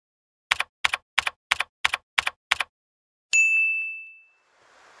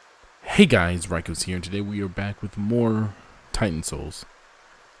Hey guys, Rykos here, and today we are back with more Titan Souls.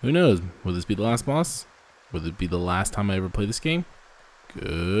 Who knows? Will this be the last boss? Will it be the last time I ever play this game?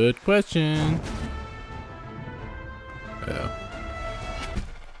 Good question. Oh.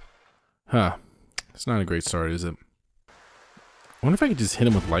 Huh. It's not a great start, is it? I wonder if I could just hit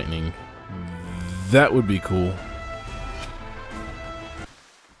him with lightning. That would be cool.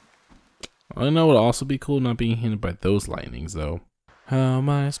 I know it would also be cool not being hit by those lightnings, though. How am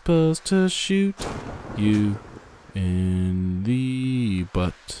I supposed to shoot you in the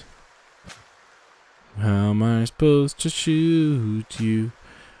butt? How am I supposed to shoot you?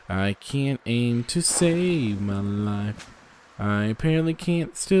 I can't aim to save my life. I apparently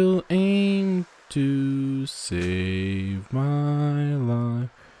can't still aim to save my life.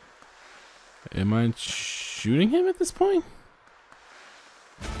 Am I shooting him at this point?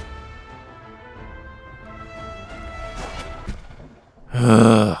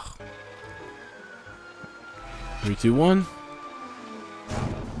 Ugh. 3, 2, 1.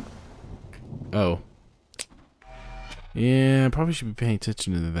 Oh. Yeah, I probably should be paying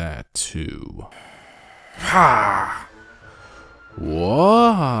attention to that too. Ha!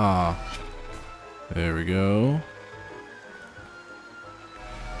 Whoa! There we go.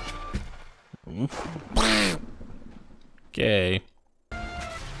 Okay.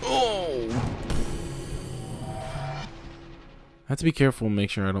 Oh! I have to be careful and make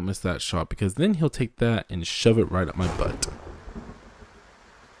sure I don't miss that shot, because then he'll take that and shove it right up my butt.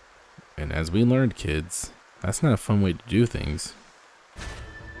 And as we learned, kids, that's not a fun way to do things.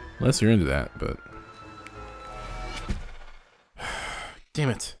 Unless you're into that, but...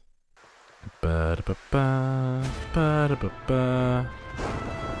 Damn it. Ba-da-ba-ba, ba-da-ba-ba.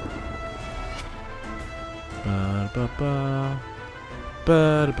 Ba-da-ba-ba,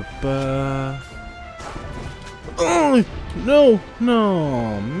 ba-da-ba-ba. Oh,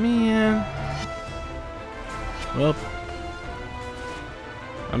 no, man. Well,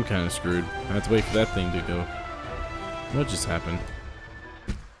 I'm kind of screwed. I have to wait for that thing to go. What just happened?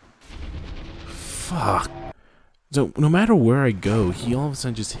 Fuck. So, no matter where I go, he all of a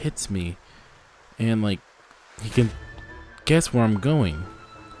sudden just hits me. And, like, he can guess where I'm going.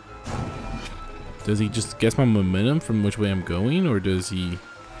 Does he just guess my momentum from which way I'm going, or does he...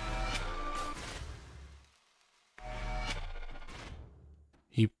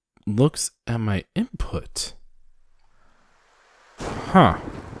 looks at my input. Huh.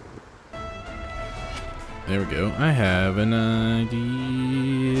 There we go. I have an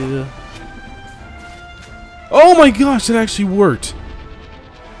idea. Oh my gosh, that actually worked.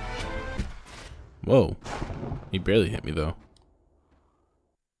 Whoa. He barely hit me though.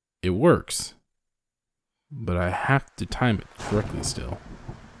 It works. But I have to time it correctly still.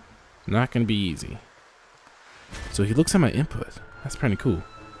 Not gonna be easy. So he looks at my input. That's pretty cool.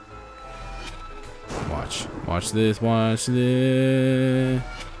 Watch this, watch this.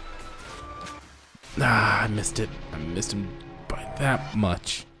 Ah, I missed it. I missed him by that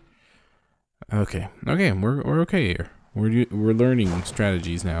much. Okay, we're okay here. We're learning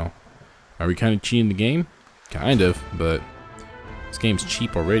strategies now. Are we kind of cheating the game? Kind of, but this game's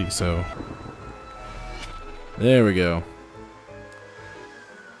cheap already, so. There we go.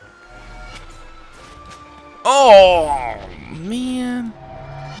 Oh, man.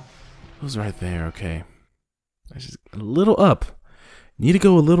 It was right there, okay. I just a little up. Need to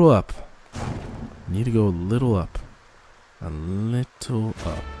go a little up. Need to go a little up. A little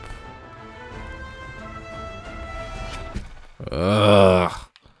up. Ugh.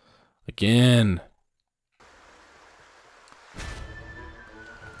 Again.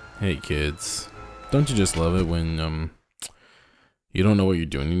 Hey kids. Don't you just love it when you don't know what you're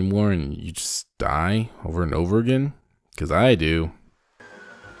doing anymore and you just die over and over again? 'Cause I do.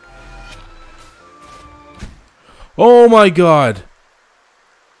 Oh my god!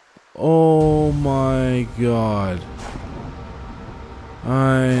 Oh my god.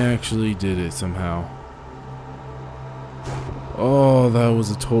 I actually did it somehow. Oh, that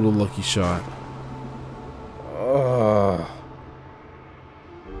was a total lucky shot.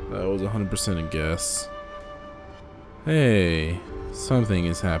 That was 100% a guess. Hey, something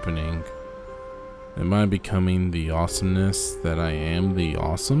is happening. Am I becoming the awesomeness that I am the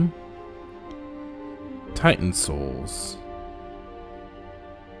awesome? Titan Souls.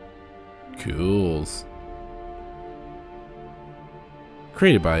 Cools.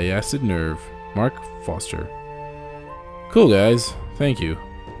 Created by Acid Nerve, Mark Foster. Cool guys, thank you.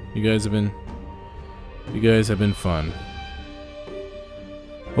 You guys have been fun.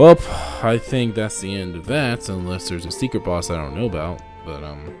 Well, I think that's the end of that, unless there's a secret boss I don't know about. But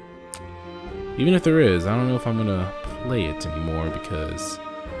even if there is, I don't know if I'm gonna play it anymore because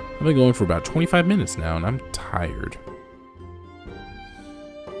I've been going for about 25 minutes now, and I'm tired.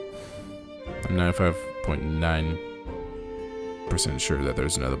 I'm 95.9% sure that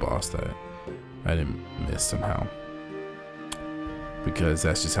there's another boss that I didn't miss somehow. Because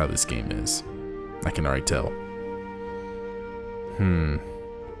that's just how this game is. I can already tell.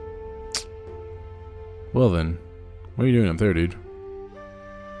 Well then, what are you doing up there, dude?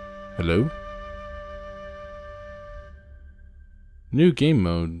 Hello? New game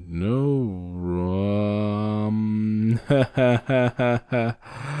mode. No.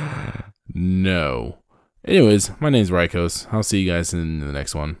 No. Anyways, my name's Rykos. I'll see you guys in the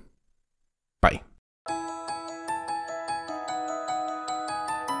next one.